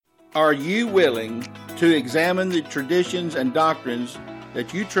Are you willing to examine the traditions and doctrines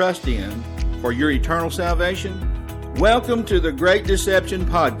that you trust in for your eternal salvation? Welcome to the Great Deception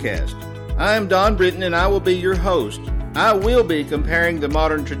Podcast. I am Don Britton and I will be your host. I will be comparing the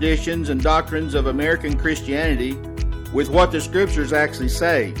modern traditions and doctrines of American Christianity with what the Scriptures actually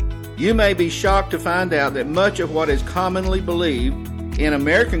say. You may be shocked to find out that much of what is commonly believed in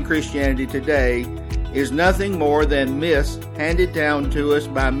American Christianity today is nothing more than myths handed down to us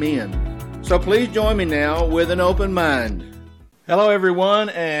by men. So please join me now with an open mind. Hello everyone,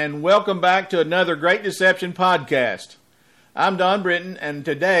 and welcome back to another Great Deception Podcast. I'm Don Britton, and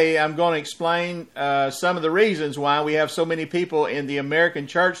today I'm going to explain some of the reasons why we have so many people in the American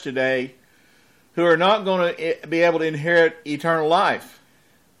church today who are not going to be able to inherit eternal life.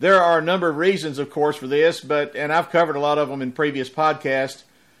 There are a number of reasons, of course, for this, and I've covered a lot of them in previous podcasts.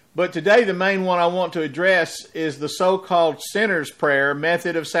 But today the main one I want to address is the so-called sinner's prayer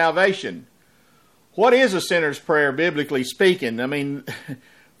method of salvation. What is a sinner's prayer, biblically speaking? I mean,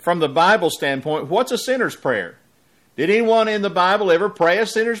 from the Bible standpoint, what's a sinner's prayer? Did anyone in the Bible ever pray a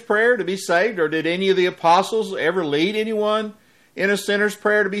sinner's prayer to be saved? Or did any of the apostles ever lead anyone in a sinner's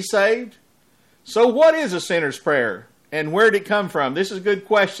prayer to be saved? So what is a sinner's prayer? And where did it come from? This is a good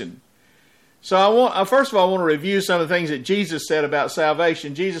question. So first of all, I want to review some of the things that Jesus said about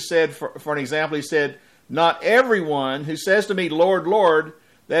salvation. Jesus said, for an example, he said, "Not everyone who says to me, 'Lord, Lord,'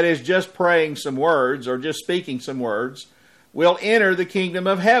 that is just praying some words or just speaking some words, will enter the kingdom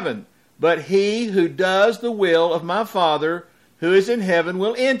of heaven. But he who does the will of my Father who is in heaven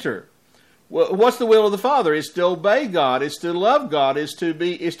will enter." Well, what's the will of the Father? It's to obey God. It's to love God. It's to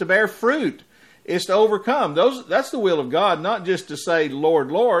bear fruit. It's to overcome. That's the will of God, not just to say,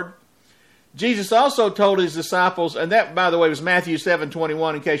 "Lord, Lord." Jesus also told his disciples, and that, by the way, was Matthew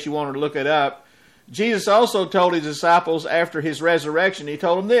 7:21, in case you wanted to look it up. Jesus also told his disciples after his resurrection, he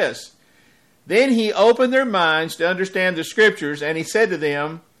told them this: "Then he opened their minds to understand the Scriptures, and he said to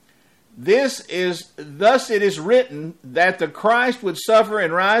them, thus it is written that the Christ would suffer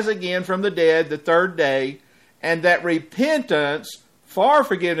and rise again from the dead the third day, and that repentance for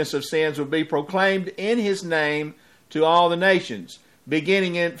forgiveness of sins would be proclaimed in his name to all the nations,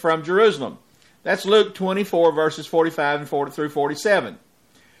 beginning from Jerusalem." That's Luke 24, verses 45 through 47.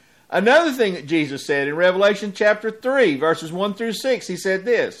 Another thing that Jesus said in Revelation chapter 3, verses 1 through 6, he said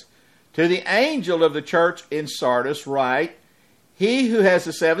this: "To the angel of the church in Sardis write, he who has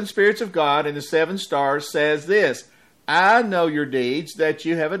the seven spirits of God and the seven stars says this, I know your deeds, that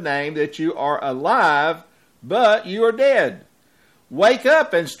you have a name, that you are alive, but you are dead. Wake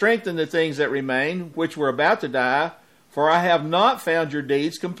up and strengthen the things that remain, which were about to die, for I have not found your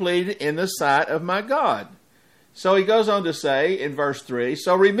deeds completed in the sight of my God." So he goes on to say in verse 3,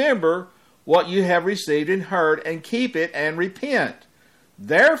 "So remember what you have received and heard, and keep it and repent.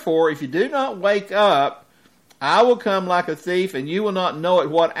 Therefore, if you do not wake up, I will come like a thief, and you will not know at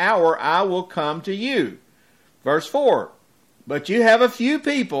what hour I will come to you." Verse 4, "But you have a few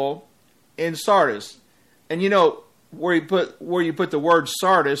people in Sardis." And you know, where you put the word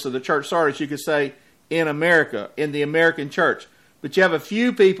Sardis, or the church Sardis, you could say in America, in the American church. But you have a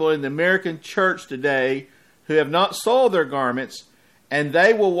few people in the American church today who have not soiled their garments, and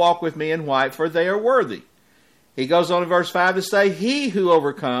they will walk with me in white, for they are worthy. He goes on in verse 5 to say, "He who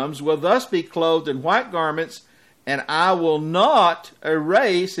overcomes will thus be clothed in white garments, and I will not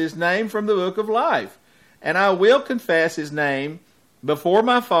erase his name from the book of life, and I will confess his name before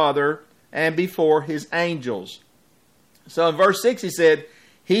my Father and before his angels." So in verse 6 he said,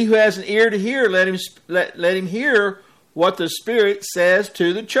 "He who has an ear to hear, let him hear what the Spirit says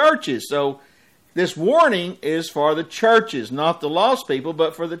to the churches." So this warning is for the churches, not the lost people,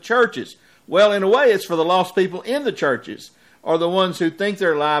 but for the churches. Well, in a way, it's for the lost people in the churches, or the ones who think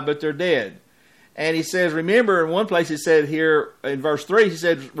they're alive, but they're dead. And he says, remember, in one place he said here in verse 3, he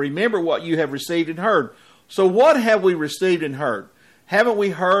said, "Remember what you have received and heard." So what have we received and heard? Haven't we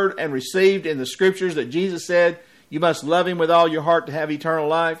heard and received in the Scriptures that Jesus said, you must love him with all your heart to have eternal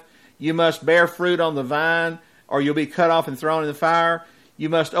life? You must bear fruit on the vine, or you'll be cut off and thrown in the fire. You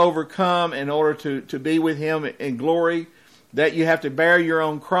must overcome in order to be with him in glory. That you have to bear your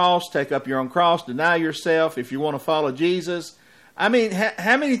own cross, take up your own cross, deny yourself if you want to follow Jesus. I mean,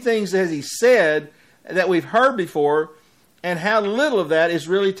 how many things has he said that we've heard before, and how little of that is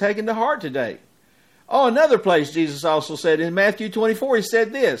really taken to heart today? Oh, another place Jesus also said in Matthew 24, he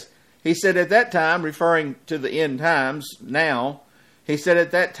said this. He said at that time, referring to the end times now, he said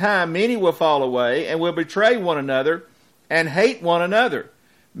at that time many will fall away and will betray one another and hate one another.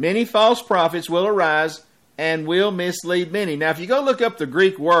 Many false prophets will arise and will mislead many. Now, if you go look up the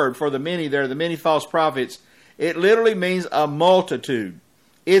Greek word for the many there, the many false prophets, it literally means a multitude.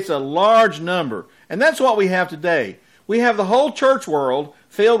 It's a large number. And that's what we have today. We have the whole church world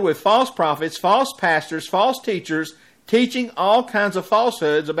filled with false prophets, false pastors, false teachers, teaching all kinds of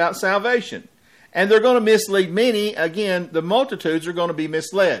falsehoods about salvation. And they're going to mislead many. Again, the multitudes are going to be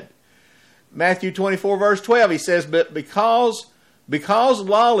misled. Matthew 24 verse 12, he says, but because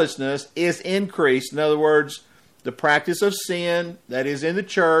lawlessness is increased, in other words, the practice of sin that is in the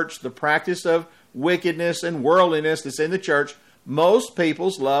church, the practice of wickedness and worldliness that's in the church, most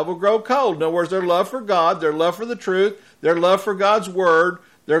people's love will grow cold. In other words, their love for God, their love for the truth, their love for God's word,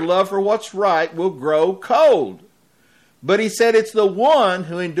 their love for what's right will grow cold. But he said it's the one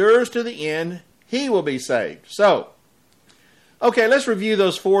who endures to the end, he will be saved. So, okay, let's review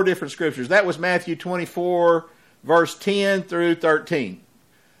those 4 different scriptures. That was Matthew 24, verse 10 through 13.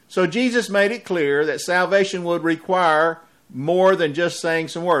 So Jesus made it clear that salvation would require more than just saying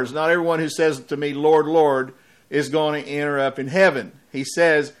some words. Not everyone who says to me, Lord, Lord, is going to enter up in heaven. He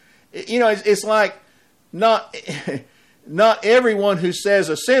says, it's like not everyone who says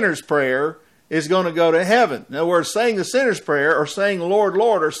a sinner's prayer is going to go to heaven. In other words, saying the sinner's prayer or saying Lord,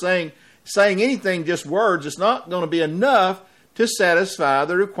 Lord, or saying anything, just words, it's not going to be enough to satisfy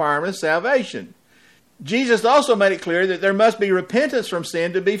the requirement of salvation. Jesus also made it clear that there must be repentance from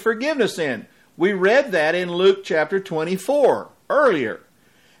sin to be forgiveness of sin. We read that in Luke chapter 24 earlier.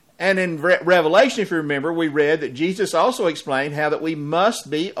 And in Revelation, if you remember, we read that Jesus also explained how that we must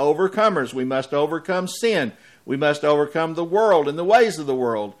be overcomers. We must overcome sin. We must overcome the world and the ways of the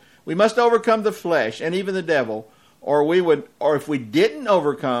world. We must overcome the flesh and even the devil. Or if we didn't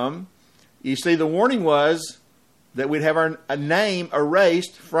overcome, you see, the warning was that we'd have our name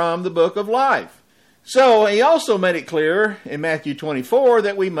erased from the book of life. So he also made it clear in Matthew 24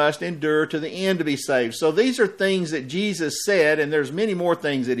 that we must endure to the end to be saved. So these are things that Jesus said, and there's many more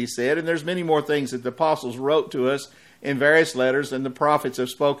things that he said, and there's many more things that the apostles wrote to us in various letters, and the prophets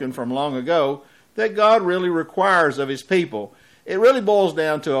have spoken from long ago, that God really requires of his people. It really boils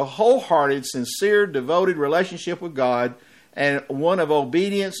down to a wholehearted, sincere, devoted relationship with God, and one of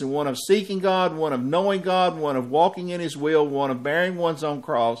obedience and one of seeking God, one of knowing God, one of walking in his will, one of bearing one's own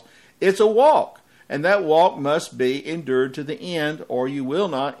cross. It's a walk. And that walk must be endured to the end, or you will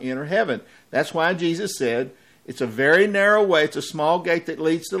not enter heaven. That's why Jesus said, it's a very narrow way, it's a small gate that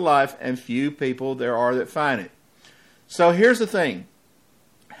leads to life, and few people there are that find it. So here's the thing.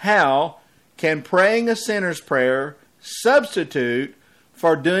 How can praying a sinner's prayer substitute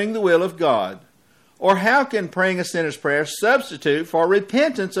for doing the will of God? Or how can praying a sinner's prayer substitute for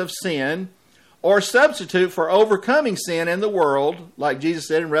repentance of sin, or substitute for overcoming sin in the world, like Jesus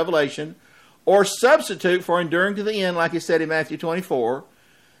said in Revelation, or substitute for enduring to the end, like he said in Matthew 24.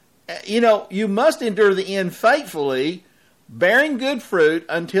 You must endure to the end faithfully, bearing good fruit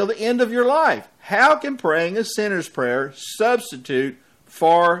until the end of your life. How can praying a sinner's prayer substitute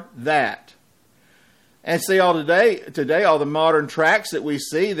for that? And see, today, all the modern tracts that we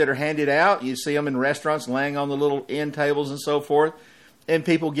see that are handed out, you see them in restaurants laying on the little end tables and so forth, and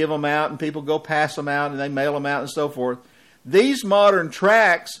people give them out, and people go pass them out, and they mail them out and so forth. These modern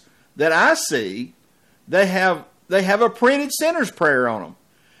tracts that I see, they have a printed sinner's prayer on them.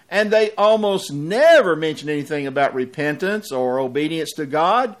 And they almost never mention anything about repentance or obedience to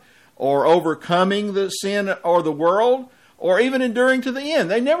God or overcoming the sin or the world or even enduring to the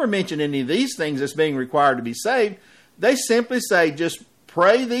end. They never mention any of these things as being required to be saved. They simply say, just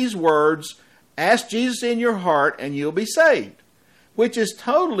pray these words, ask Jesus in your heart, and you'll be saved, which is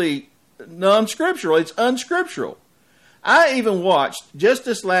totally non-scriptural. It's unscriptural. I even watched, just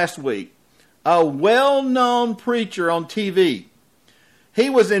this last week, a well-known preacher on TV. He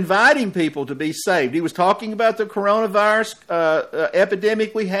was inviting people to be saved. He was talking about the coronavirus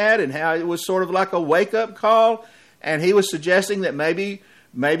epidemic we had and how it was sort of like a wake-up call. And he was suggesting that maybe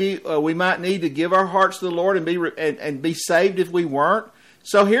we might need to give our hearts to the Lord and be saved if we weren't.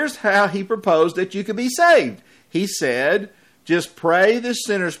 So here's how he proposed that you could be saved. He said, just pray the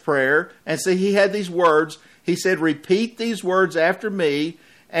sinner's prayer. And see, he had these words. He said, repeat these words after me.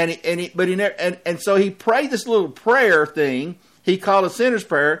 And so he prayed this little prayer thing he called a sinner's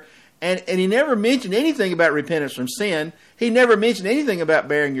prayer. And he never mentioned anything about repentance from sin. He never mentioned anything about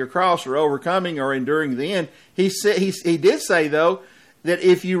bearing your cross or overcoming or enduring the end. He did say, though, that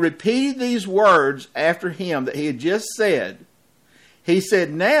if you repeated these words after him that he had just said, he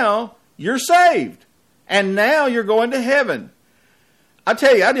said, now you're saved. And now you're going to heaven. I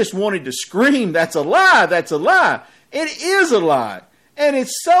tell you, I just wanted to scream, that's a lie, that's a lie. It is a lie. And it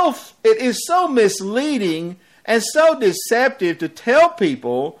is so misleading and so deceptive to tell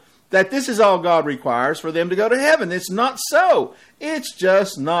people that this is all God requires for them to go to heaven. It's not so. It's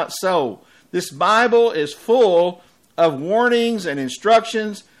just not so. This Bible is full of warnings and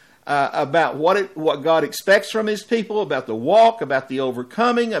instructions about what God expects from His people, about the walk, about the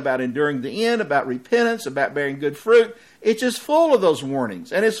overcoming, about enduring the end, about repentance, about bearing good fruit. It's just full of those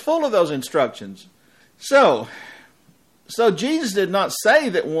warnings, and it's full of those instructions. So Jesus did not say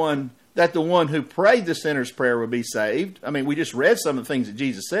that the one who prayed the sinner's prayer would be saved. I mean, we just read some of the things that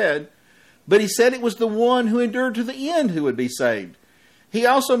Jesus said, but He said it was the one who endured to the end who would be saved. He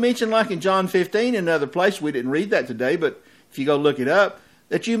also mentioned, like in John 15, in another place, we didn't read that today, but if you go look it up,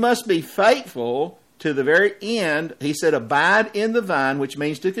 that you must be faithful to the very end. He said, abide in the vine, which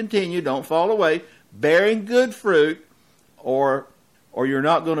means to continue, don't fall away, bearing good fruit, or you're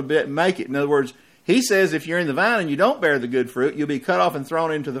not going to make it. In other words, He says if you're in the vine and you don't bear the good fruit, you'll be cut off and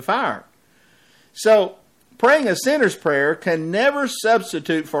thrown into the fire. So, praying a sinner's prayer can never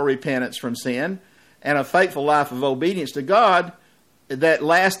substitute for repentance from sin and a faithful life of obedience to God that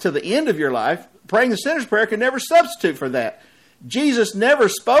lasts to the end of your life. Praying the sinner's prayer can never substitute for that. Jesus never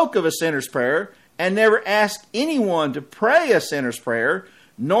spoke of a sinner's prayer and never asked anyone to pray a sinner's prayer,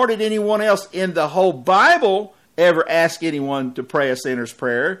 nor did anyone else in the whole Bible ever ask anyone to pray a sinner's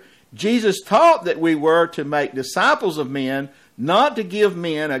prayer. Jesus taught that we were to make disciples of men, not to give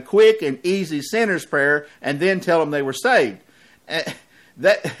men a quick and easy sinner's prayer and then tell them they were saved.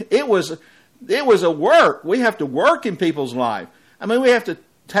 It was a work. We have to work in people's life. I mean, we have to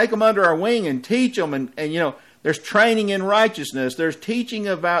take them under our wing and teach them, and there's training in righteousness. There's teaching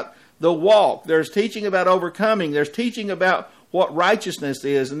about the walk. There's teaching about overcoming. There's teaching about what righteousness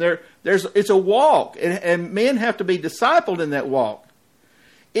is. And it's a walk. And men have to be discipled in that walk.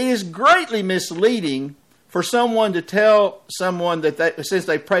 It is greatly misleading for someone to tell someone that since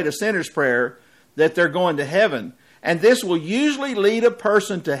they prayed a sinner's prayer, that they're going to heaven. And this will usually lead a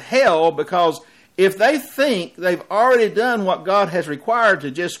person to hell, because if they think they've already done what God has required to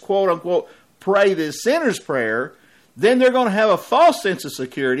just quote unquote pray this sinner's prayer, then they're going to have a false sense of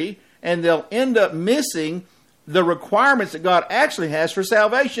security, and they'll end up missing the requirements that God actually has for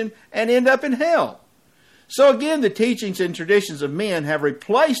salvation and end up in hell. So again, the teachings and traditions of men have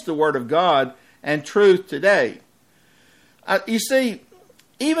replaced the Word of God and truth today. You see,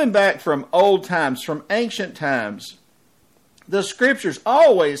 even back from old times, from ancient times, the Scriptures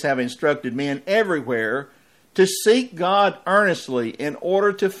always have instructed men everywhere to seek God earnestly in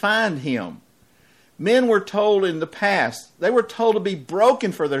order to find Him. Men were told in the past, they were told to be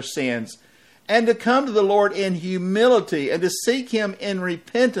broken for their sins and to come to the Lord in humility and to seek Him in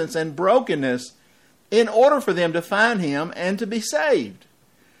repentance and brokenness in order for them to find Him and to be saved.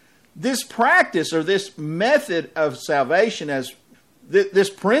 This practice, or this method of salvation, as this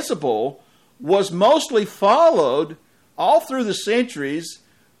principle, was mostly followed all through the centuries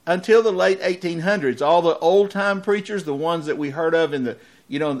until the late 1800s. All the old-time preachers, the ones that we heard of in the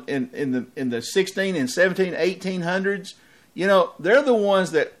 16 and 17, 1800s, they're the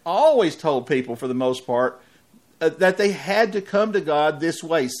ones that always told people, for the most part, that they had to come to God this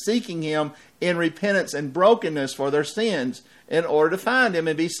way, seeking Him in repentance and brokenness for their sins in order to find Him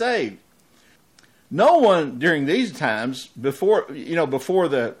and be saved. No one during these times, before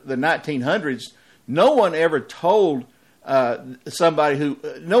the 1900s, no one ever told no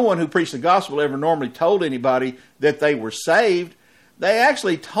one who preached the gospel ever normally told anybody that they were saved. They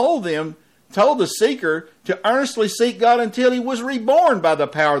actually told the seeker to earnestly seek God until he was reborn by the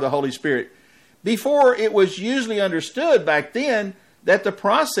power of the Holy Spirit. Before, it was usually understood back then that the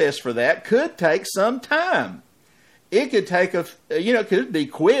process for that could take some time. It could take it could be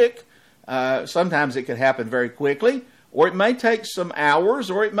quick. Sometimes it could happen very quickly, or it may take some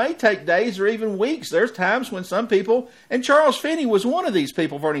hours, or it may take days or even weeks. There's times when some people, and Charles Finney was one of these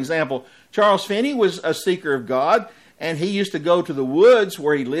people, for an example. Charles Finney was a seeker of God, and he used to go to the woods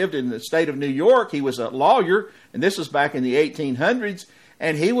where he lived in the state of New York. He was a lawyer, and this was back in the 1800s,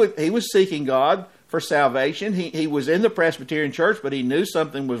 and he was seeking God for salvation. He was in the Presbyterian church, but he knew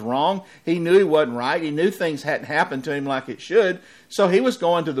something was wrong. He knew he wasn't right. He knew things hadn't happened to him like it should. So he was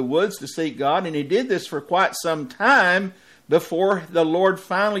going to the woods to seek God, and he did this for quite some time before the Lord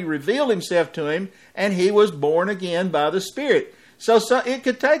finally revealed Himself to him, and he was born again by the Spirit. So it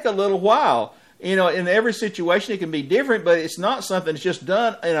could take a little while. In every situation it can be different, but it's not something that's just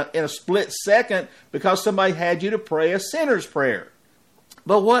done in a split second because somebody had you to pray a sinner's prayer.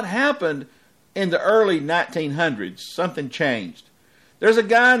 But what happened in the early 1900s? Something changed. There's a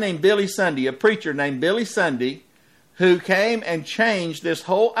guy named Billy Sunday, a preacher named Billy Sunday, who came and changed this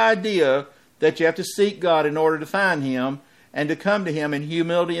whole idea that you have to seek God in order to find Him and to come to Him in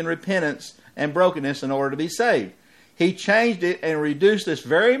humility and repentance and brokenness in order to be saved. He changed it and reduced this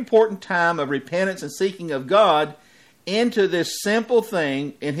very important time of repentance and seeking of God into this simple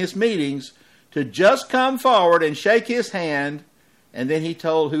thing in his meetings to just come forward and shake his hand, and then he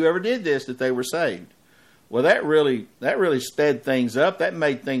told whoever did this that they were saved. Well, that really sped things up. That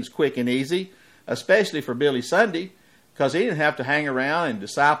made things quick and easy, especially for Billy Sunday, because he didn't have to hang around and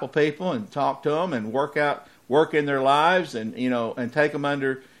disciple people and talk to them and work in their lives and and take them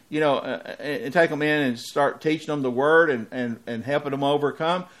under and take them in and start teaching them the word and helping them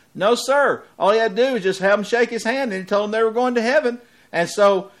overcome. No, sir. All he had to do was just have them shake his hand, and he told them they were going to heaven. And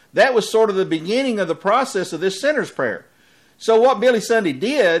so that was sort of the beginning of the process of this sinner's prayer. So what Billy Sunday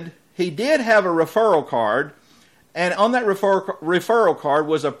did, he did have a referral card, and on that referral card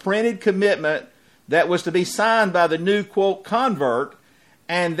was a printed commitment that was to be signed by the new, quote, convert,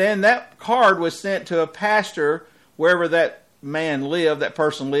 and then that card was sent to a pastor wherever that man lived, that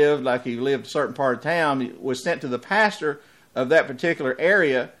person lived, like he lived a certain part of town. It was sent to the pastor of that particular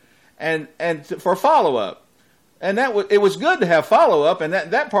area and for follow-up. And it was good to have follow-up, and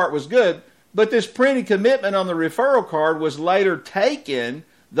that part was good, but this printed commitment on the referral card was later taken.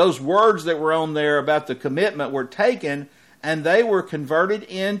 Those words that were on there about the commitment were taken, and they were converted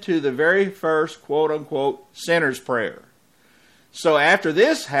into the very first quote-unquote sinner's prayer. So after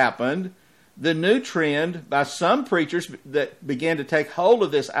this happened, the new trend by some preachers that began to take hold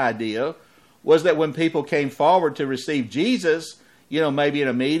of this idea was that when people came forward to receive Jesus, maybe in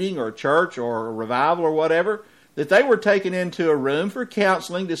a meeting or a church or a revival or whatever, that they were taken into a room for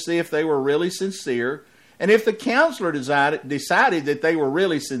counseling to see if they were really sincere. And if the counselor decided that they were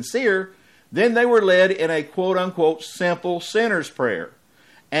really sincere, then they were led in a quote-unquote simple sinner's prayer.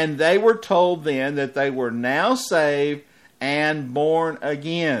 And they were told then that they were now saved and born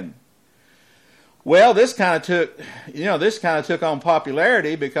again. Well, this kind of took on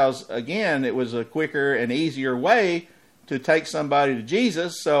popularity because, again, it was a quicker and easier way to take somebody to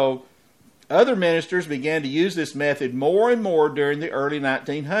Jesus. So other ministers began to use this method more and more during the early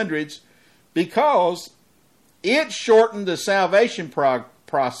 1900s because it shortened the salvation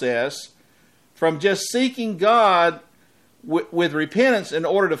process from just seeking God with repentance in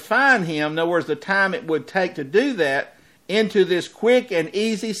order to find Him, in other words, the time it would take to do that, into this quick and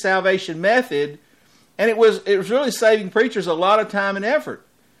easy salvation method. And it was really saving preachers a lot of time and effort.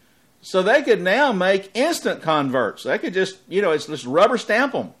 So they could now make instant converts. They could just rubber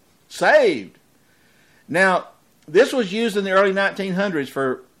stamp them. Saved. Now, this was used in the early 1900s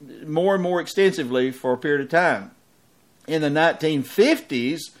for more and more extensively for a period of time. In the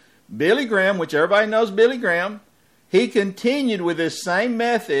 1950s, Billy Graham, which everybody knows Billy Graham, he continued with this same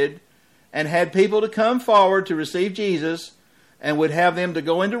method and had people to come forward to receive Jesus and would have them to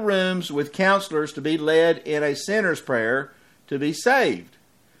go into rooms with counselors to be led in a sinner's prayer to be saved.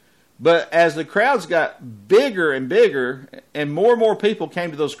 But as the crowds got bigger and bigger and more people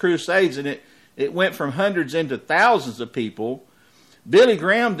came to those crusades, and it went from hundreds into thousands of people, Billy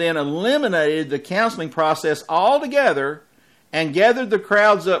Graham then eliminated the counseling process altogether and gathered the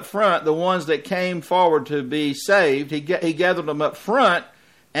crowds up front, the ones that came forward to be saved. He gathered them up front,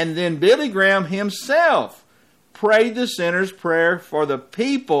 and then Billy Graham himself prayed the sinner's prayer for the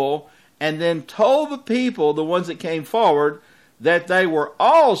people and then told the people, the ones that came forward, that they were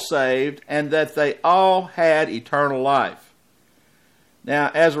all saved and that they all had eternal life.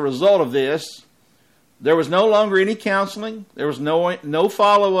 Now, as a result of this, there was no longer any counseling. There was no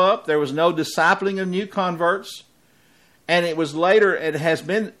follow-up. There was no discipling of new converts. And it was later,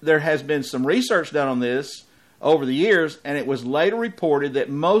 there has been some research done on this over the years, and it was later reported that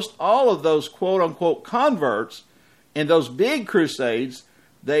most all of those quote-unquote converts in those big crusades,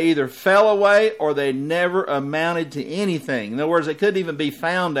 they either fell away or they never amounted to anything. In other words, they couldn't even be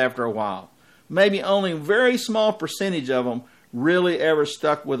found after a while. Maybe only a very small percentage of them really ever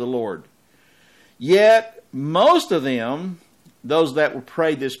stuck with the Lord. Yet, most of them, those that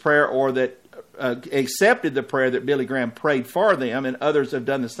prayed this prayer or that accepted the prayer that Billy Graham prayed for them, and others have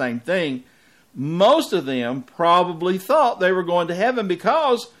done the same thing, most of them probably thought they were going to heaven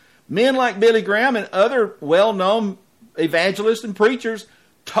because men like Billy Graham and other well-known evangelists and preachers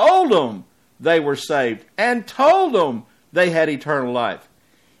told them they were saved and told them they had eternal life,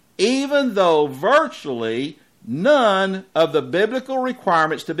 even though virtually none of the biblical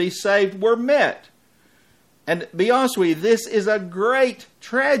requirements to be saved were met. And to be honest with you, this is a great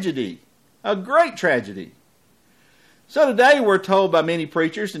tragedy. A great tragedy. So today we're told by many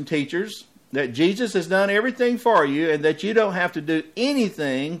preachers and teachers that Jesus has done everything for you and that you don't have to do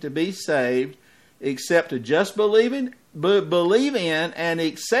anything to be saved except to just believe in and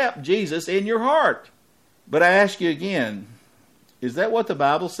accept Jesus in your heart. But I ask you again, is that what the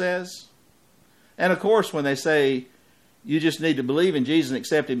Bible says? And of course, when they say you just need to believe in Jesus and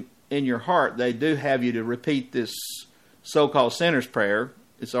accept Him in your heart, they do have you to repeat this so-called sinner's prayer.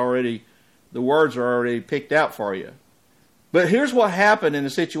 It's already The words are already picked out for you. But here's what happened in the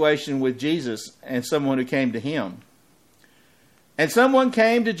situation with Jesus and someone who came to him. And someone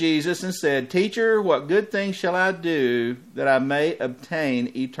came to Jesus and said, "Teacher, what good thing shall I do that I may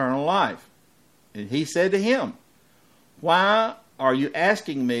obtain eternal life?" And he said to him, "Why are you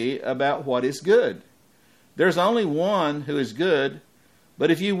asking me about what is good? There's only one who is good, but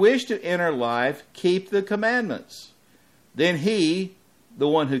if you wish to enter life, keep the commandments." Then he, the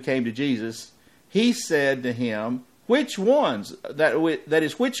one who came to Jesus, he said to him, "Which ones? That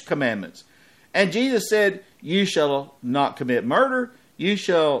is, which commandments?" And Jesus said, "You shall not commit murder, you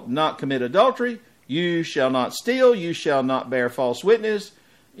shall not commit adultery, you shall not steal, you shall not bear false witness,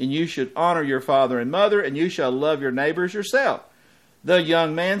 and you should honor your father and mother, and you shall love your neighbors yourself." The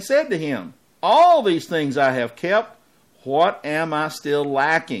young man said to him, "All these things I have kept. What am I still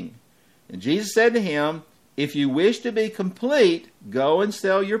lacking?" And Jesus said to him, "If you wish to be complete, go and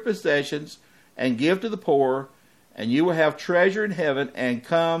sell your possessions and give to the poor, and you will have treasure in heaven, and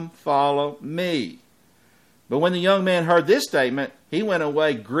come follow me." But when the young man heard this statement, he went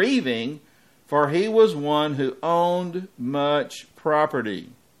away grieving, for he was one who owned much property.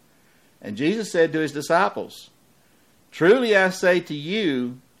 And Jesus said to his disciples, "Truly I say to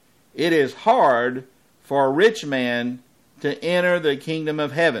you, it is hard for a rich man to enter the kingdom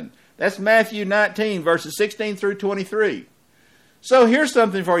of heaven." That's Matthew 19, verses 16 through 23. So here's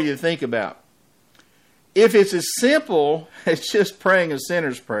something for you to think about. If it's as simple as just praying a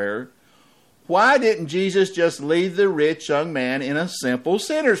sinner's prayer, why didn't Jesus just lead the rich young man in a simple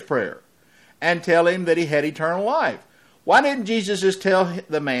sinner's prayer and tell him that he had eternal life? Why didn't Jesus just tell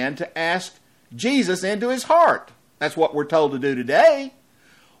the man to ask Jesus into his heart? That's what we're told to do today.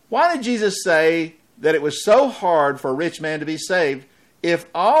 Why did Jesus say that it was so hard for a rich man to be saved if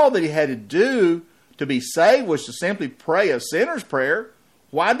all that he had to do to be saved was to simply pray a sinner's prayer?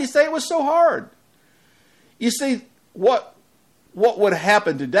 Why did he say it was so hard? You see, what would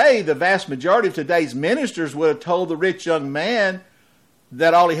happen today, the vast majority of today's ministers would have told the rich young man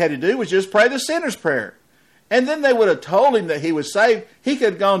that all he had to do was just pray the sinner's prayer. And then they would have told him that he was saved. He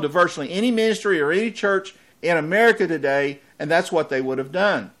could have gone to virtually any ministry or any church in America today, and that's what they would have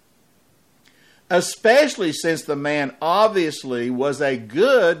done. Especially since the man obviously was a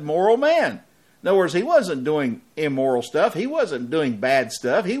good moral man. In other words, he wasn't doing immoral stuff. He wasn't doing bad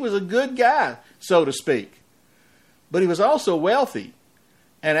stuff. He was a good guy, so to speak. But he was also wealthy.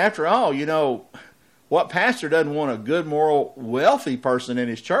 And after all, you know, what pastor doesn't want a good, moral, wealthy person in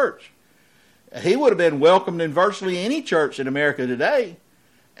his church? He would have been welcomed in virtually any church in America today.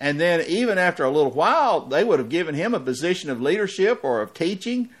 And then even after a little while, they would have given him a position of leadership or of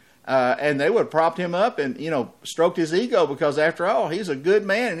teaching. And they would have propped him up and, stroked his ego because after all, he's a good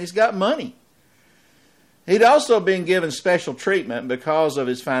man and he's got money. He'd also been given special treatment because of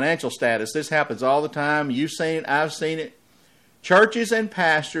his financial status. This happens all the time. You've seen it. I've seen it. Churches and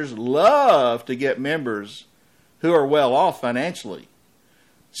pastors love to get members who are well off financially.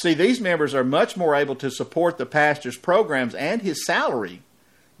 See, these members are much more able to support the pastor's programs and his salary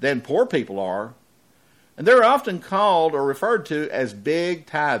than poor people are. And they're often called or referred to as big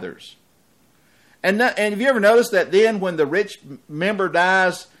tithers. And have you ever noticed that then when the rich member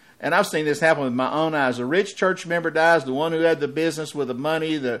dies, and I've seen this happen with my own eyes, a rich church member dies, the one who had the business with the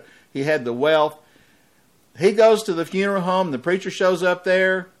money, he had the wealth, he goes to the funeral home, the preacher shows up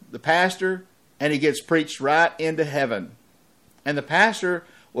there, the pastor, and he gets preached right into heaven. And the pastor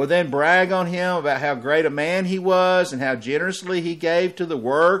will then brag on him about how great a man he was and how generously he gave to the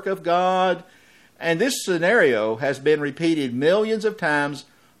work of God. And this scenario has been repeated millions of times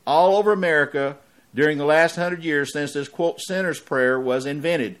all over America during the last 100 years since this, quote, sinner's prayer was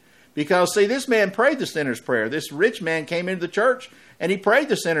invented. Because, see, this man prayed the sinner's prayer. This rich man came into the church and he prayed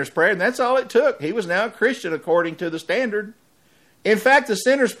the sinner's prayer, and that's all it took. He was now a Christian according to the standard. In fact, the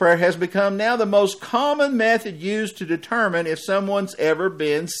sinner's prayer has become now the most common method used to determine if someone's ever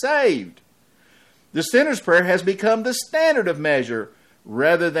been saved. The sinner's prayer has become the standard of measure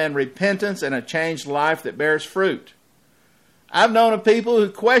rather than repentance and a changed life that bears fruit. I've known of people who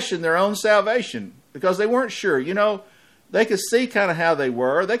questioned their own salvation because they weren't sure. They could see kind of how they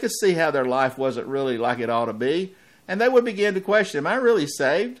were. They could see how their life wasn't really like it ought to be. And they would begin to question, am I really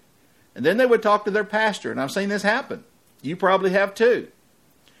saved? And then they would talk to their pastor. And I've seen this happen. You probably have too.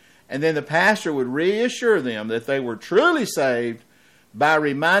 And then the pastor would reassure them that they were truly saved by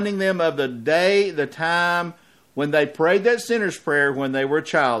reminding them of the time when they prayed that sinner's prayer when they were a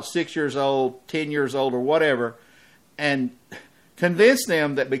child, 6 years old, 10 years old, or whatever, and convince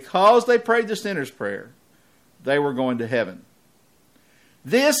them that because they prayed the sinner's prayer, they were going to heaven.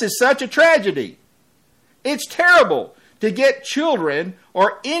 This is such a tragedy. It's terrible to get children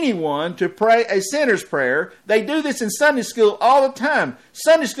or anyone to pray a sinner's prayer. They do this in Sunday school all the time.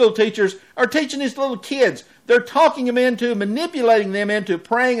 Sunday school teachers are teaching these little kids. They're talking them into, manipulating them into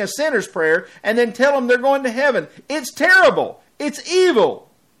praying a sinner's prayer and then tell them they're going to heaven. It's terrible. It's evil.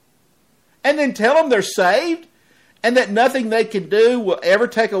 And then tell them they're saved and that nothing they can do will ever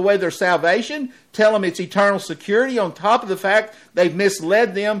take away their salvation. Tell them it's eternal security on top of the fact they've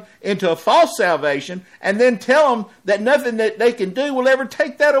misled them into a false salvation, and then tell them that nothing that they can do will ever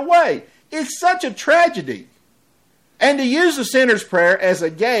take that away. It's such a tragedy. And to use the sinner's prayer as a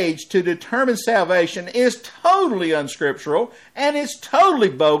gauge to determine salvation is totally unscriptural, and it's totally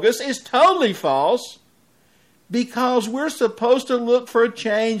bogus, it's totally false, because we're supposed to look for a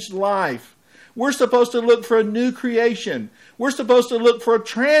changed life. We're supposed to look for a new creation. We're supposed to look for a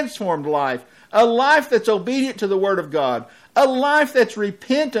transformed life, a life that's obedient to the Word of God, a life that's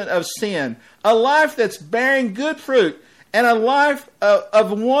repentant of sin, a life that's bearing good fruit, and a life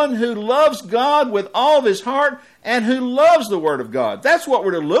of one who loves God with all of his heart and who loves the Word of God. That's what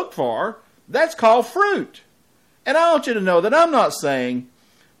we're to look for. That's called fruit. And I want you to know that I'm not saying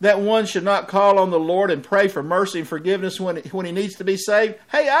that one should not call on the Lord and pray for mercy and forgiveness when he needs to be saved.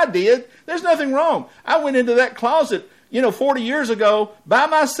 Hey, I did. There's nothing wrong. I went into that closet, 40 years ago by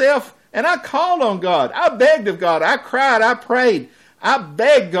myself, and I called on God. I begged of God. I cried. I prayed. I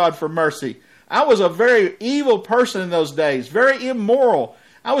begged God for mercy. I was a very evil person in those days, very immoral.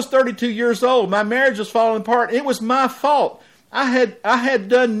 I was 32 years old. My marriage was falling apart. It was my fault. I had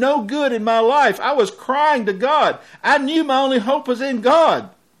done no good in my life. I was crying to God. I knew my only hope was in God.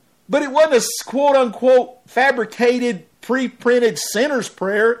 But it wasn't a quote-unquote fabricated, pre-printed sinner's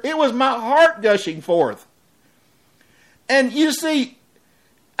prayer. It was my heart gushing forth. And you see,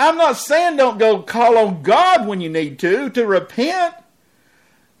 I'm not saying don't go call on God when you need to repent.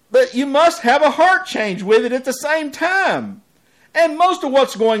 But you must have a heart change with it at the same time. And most of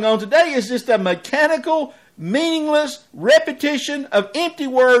what's going on today is just a mechanical, meaningless repetition of empty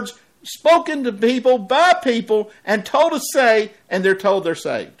words spoken to people by people and told to say, and they're told they're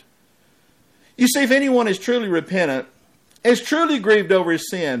saved. You see, if anyone is truly repentant, is truly grieved over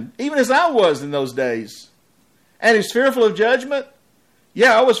his sin, even as I was in those days, and is fearful of judgment,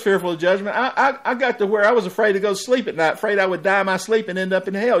 yeah, I was fearful of judgment. I got to where I was afraid to go to sleep at night, afraid I would die in my sleep and end up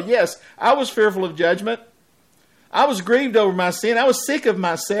in hell. Yes, I was fearful of judgment. I was grieved over my sin. I was sick of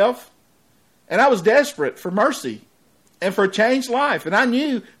myself, and I was desperate for mercy and for a changed life. And I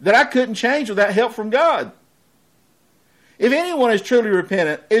knew that I couldn't change without help from God. If anyone is truly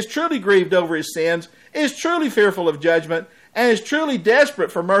repentant, is truly grieved over his sins, is truly fearful of judgment, and is truly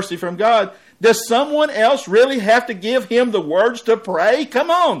desperate for mercy from God, does someone else really have to give him the words to pray? Come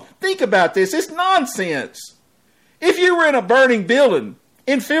on, think about this. It's nonsense. If you were in a burning building,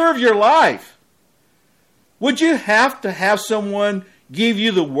 in fear of your life, would you have to have someone give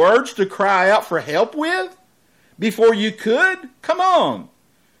you the words to cry out for help with before you could? Come on.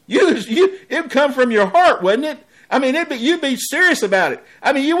 It'd come from your heart, wouldn't it? I mean, you'd be serious about it.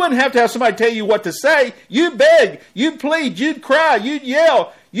 I mean, you wouldn't have to have somebody tell you what to say. You'd beg, you'd plead, you'd cry, you'd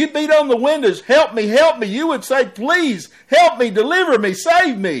yell, you'd beat on the windows, help me, help me. You would say, please, help me, deliver me,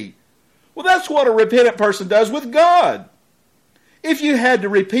 save me. Well, that's what a repentant person does with God. If you had to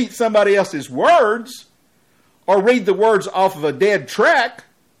repeat somebody else's words, or read the words off of a dead track,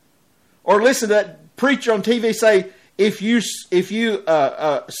 or listen to that preacher on TV say, if you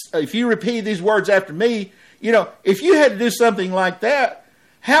repeat these words after me, if you had to do something like that,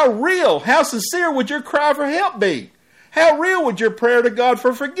 how real, how sincere would your cry for help be? How real would your prayer to God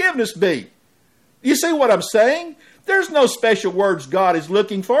for forgiveness be? You see what I'm saying? There's no special words God is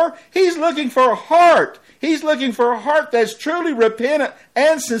looking for. He's looking for a heart. He's looking for a heart that's truly repentant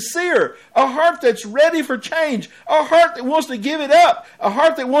and sincere. A heart that's ready for change. A heart that wants to give it up. A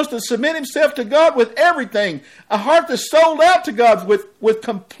heart that wants to submit himself to God with everything. A heart that's sold out to God with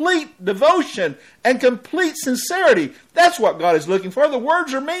complete devotion and complete sincerity. That's what God is looking for. The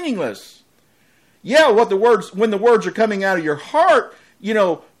words are meaningless. Yeah, when the words are coming out of your heart,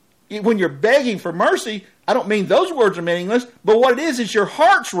 when you're begging for mercy, I don't mean those words are meaningless, but what it is your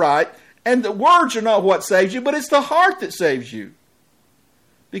heart's right, and the words are not what saves you, but it's the heart that saves you.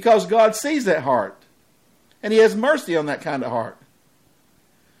 Because God sees that heart, and he has mercy on that kind of heart.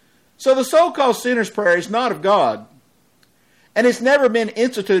 So the so-called sinner's prayer is not of God, and it's never been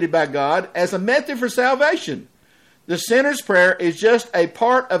instituted by God as a method for salvation. The sinner's prayer is just a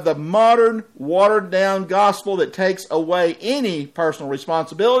part of the modern, watered-down gospel that takes away any personal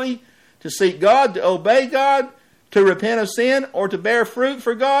responsibility to seek God, to obey God, to repent of sin, or to bear fruit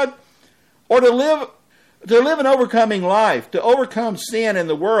for God, or to live an overcoming life, to overcome sin in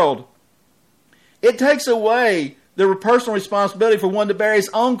the world. It takes away the personal responsibility for one to bear his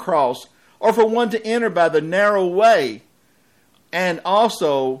own cross, or for one to enter by the narrow way, and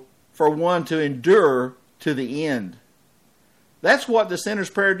also for one to endure to the end. That's what the sinner's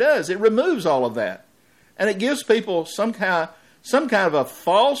prayer does. It removes all of that. And it gives people some kind of a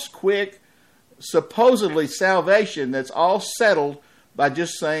false, quick, supposedly salvation that's all settled by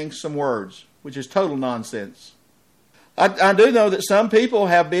just saying some words, which is total nonsense. I do know that some people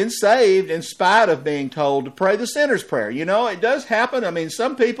have been saved in spite of being told to pray the sinner's prayer. You know, it does happen. I mean,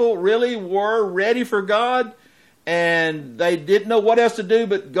 some people really were ready for God, and they didn't know what else to do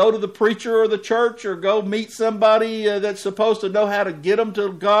but go to the preacher or the church or go meet somebody that's supposed to know how to get them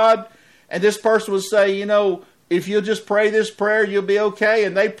to God. And this person would say, you know, if you'll just pray this prayer, you'll be okay.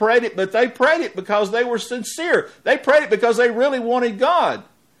 And they prayed it, but they prayed it because they were sincere. They prayed it because they really wanted God.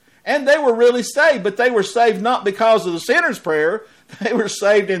 And they were really saved, but they were saved not because of the sinner's prayer. They were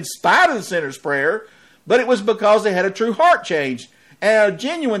saved in spite of the sinner's prayer, but it was because they had a true heart change and a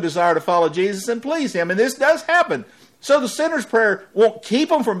genuine desire to follow Jesus and please Him. And this does happen. So the sinner's prayer won't keep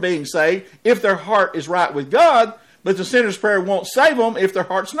them from being saved if their heart is right with God, but the sinner's prayer won't save them if their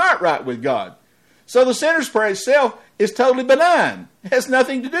heart's not right with God. So the sinner's prayer itself is totally benign. It has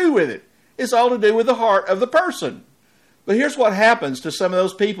nothing to do with it. It's all to do with the heart of the person. But here's what happens to some of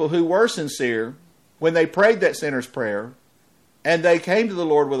those people who were sincere when they prayed that sinner's prayer and they came to the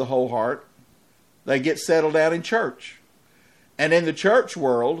Lord with a whole heart. They get settled down in church. And in the church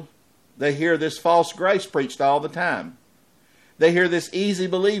world, they hear this false grace preached all the time. They hear this easy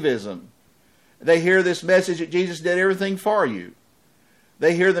believism. They hear this message that Jesus did everything for you.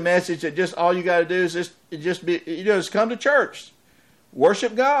 They hear the message that just all you got to do is just come to church,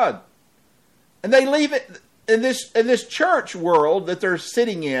 worship God. And they leave it in this church world that they're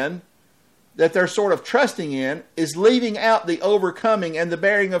sitting in, that they're sort of trusting in, is leaving out the overcoming and the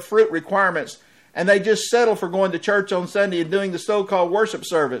bearing of fruit requirements, and they just settle for going to church on Sunday and doing the so-called worship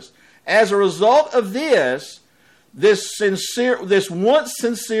service. As a result of this once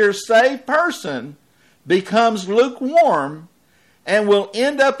sincere saved person becomes lukewarm and will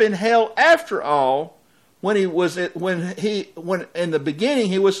end up in hell after all, when in the beginning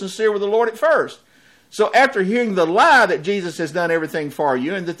he was sincere with the Lord at first. So after hearing the lie that Jesus has done everything for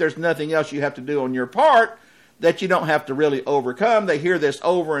you and that there's nothing else you have to do on your part, that you don't have to really overcome, they hear this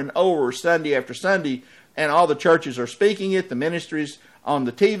over and over Sunday after Sunday, and all the churches are speaking it, the ministries on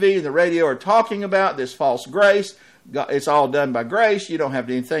the TV and the radio are talking about this false grace. It's all done by grace. You don't have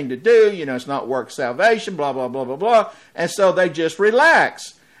anything to do. You know, it's not work salvation, blah, blah, blah, blah, blah. And so they just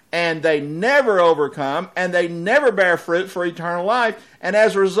relax. And they never overcome, and they never bear fruit for eternal life. And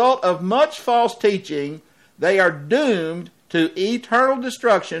as a result of much false teaching, they are doomed to eternal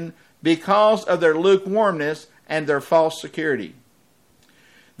destruction because of their lukewarmness and their false security.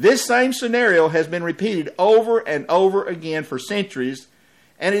 This same scenario has been repeated over and over again for centuries,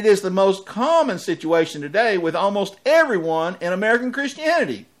 and it is the most common situation today with almost everyone in American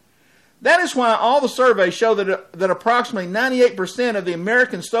Christianity. That is why all the surveys show that approximately 98% of the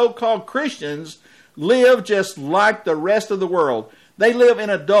American so-called Christians live just like the rest of the world. They live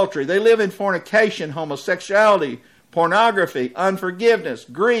in adultery. They live in fornication, homosexuality, pornography, unforgiveness,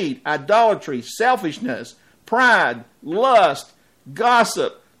 greed, idolatry, selfishness, pride, lust,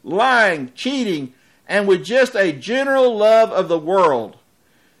 gossip, lying, cheating, and with just a general love of the world.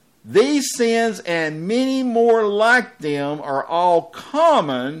 These sins and many more like them are all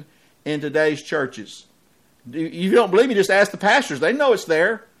common in today's churches. You don't believe me? Just ask the pastors. They know it's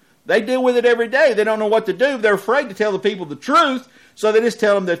there. They deal with it every day. They don't know what to do. They're afraid to tell the people the truth, so they just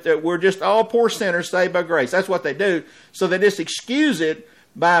tell them that we're just all poor sinners saved by grace. That's what they do. So they just excuse it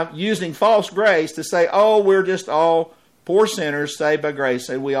by using false grace to say, oh, we're just all poor sinners saved by grace,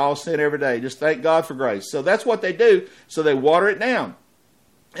 and we all sin every day. Just thank God for grace. So that's what they do. So they water it down.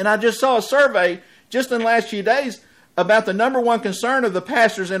 And I just saw a survey just in the last few days about the number one concern of the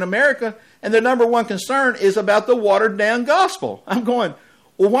pastors in America, and the number one concern is about the watered down gospel. I'm going,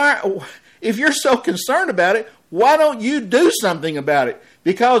 well, why? If you're so concerned about it, why don't you do something about it?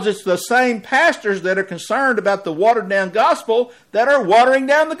 Because it's the same pastors that are concerned about the watered down gospel that are watering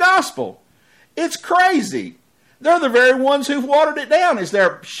down the gospel. It's crazy. They're the very ones who've watered it down.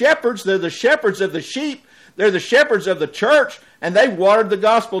 They're shepherds. They're the shepherds of the sheep. They're the shepherds of the church, and they've watered the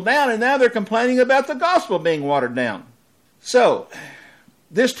gospel down, and now they're complaining about the gospel being watered down. So,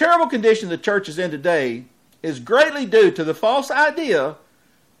 this terrible condition the church is in today is greatly due to the false idea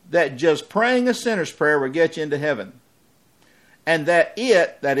that just praying a sinner's prayer will get you into heaven, and that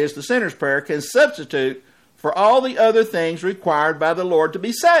is the sinner's prayer, can substitute for all the other things required by the Lord to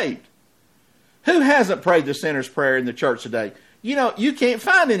be saved. Who hasn't prayed the sinner's prayer in the church today? You know, you can't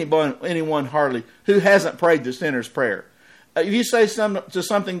find anyone hardly who hasn't prayed the sinner's prayer. If you say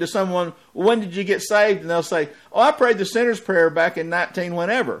something to someone, when did you get saved? And they'll say, oh, I prayed the sinner's prayer back in 19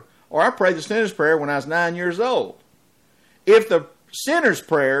 whenever. Or I prayed the sinner's prayer when I was 9 years old. If the sinner's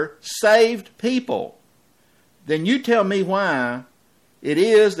prayer saved people, then you tell me why it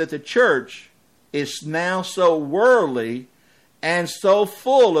is that the church is now so worldly and so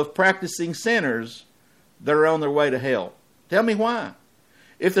full of practicing sinners that are on their way to hell. Tell me why.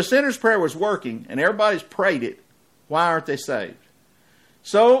 If the sinner's prayer was working and everybody's prayed it, why aren't they saved?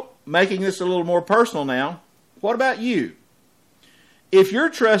 So, making this a little more personal now, what about you? If you're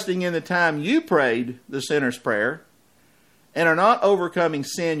trusting in the time you prayed the sinner's prayer and are not overcoming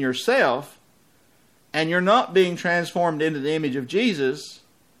sin yourself, and you're not being transformed into the image of Jesus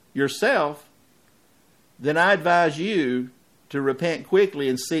yourself, then I advise you to repent quickly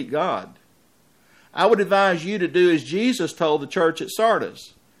and seek God. I would advise you to do as Jesus told the church at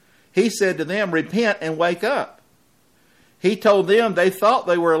Sardis. He said to them, repent and wake up. He told them they thought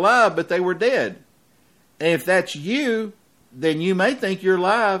they were alive, but they were dead. And if that's you, then you may think you're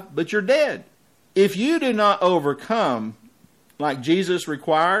alive, but you're dead. If you do not overcome like Jesus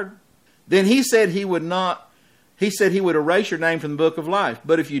required, then he said he would erase your name from the book of life.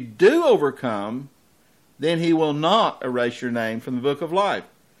 But if you do overcome, then he will not erase your name from the book of life.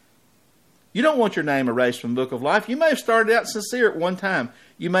 You don't want your name erased from the book of life. You may have started out sincere at one time.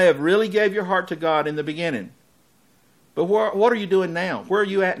 You may have really gave your heart to God in the beginning. But what are you doing now? Where are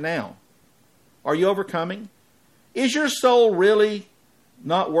you at now? Are you overcoming? Is your soul really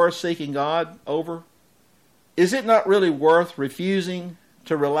not worth seeking God over? Is it not really worth refusing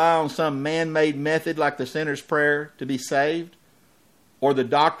to rely on some man-made method like the sinner's prayer to be saved? Or the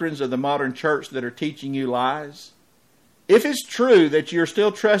doctrines of the modern church that are teaching you lies? If it's true that you're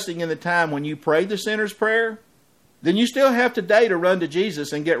still trusting in the time when you prayed the sinner's prayer, then you still have today to run to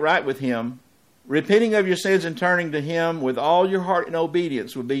Jesus and get right with Him. Repenting of your sins and turning to Him with all your heart in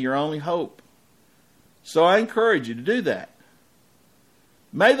obedience would be your only hope. So I encourage you to do that.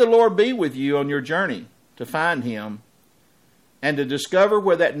 May the Lord be with you on your journey to find Him and to discover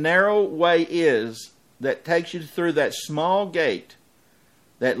where that narrow way is that takes you through that small gate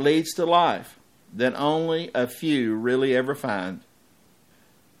that leads to life that only a few really ever find.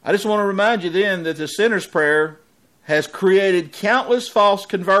 I just want to remind you then that the sinner's prayer has created countless false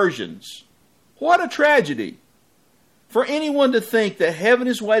conversions. What a tragedy for anyone to think that heaven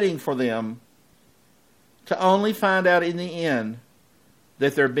is waiting for them to only find out in the end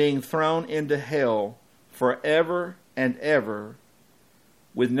that they're being thrown into hell forever and ever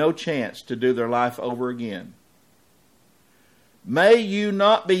with no chance to do their life over again. May you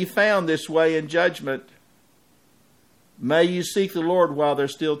not be found this way in judgment. May you seek the Lord while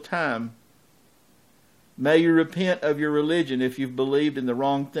there's still time. May you repent of your religion if you've believed in the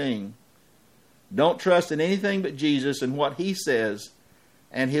wrong thing. Don't trust in anything but Jesus and what He says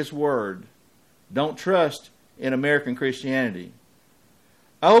and His Word. Don't trust in American Christianity.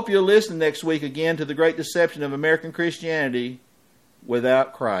 I hope you'll listen next week again to the great deception of American Christianity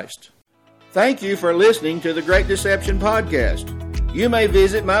without Christ. Thank you for listening to the Great Deception Podcast. You may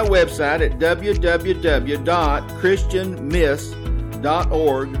visit my website at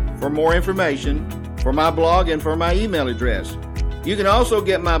www.christianmyths.org for more information, for my blog, and for my email address. You can also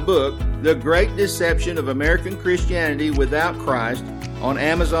get my book, The Great Deception of American Christianity Without Christ, on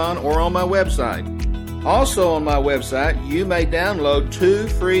Amazon or on my website. Also on my website, you may download 2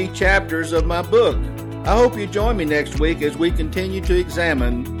 free chapters of my book. I hope you join me next week as we continue to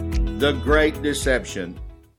examine the Great Deception.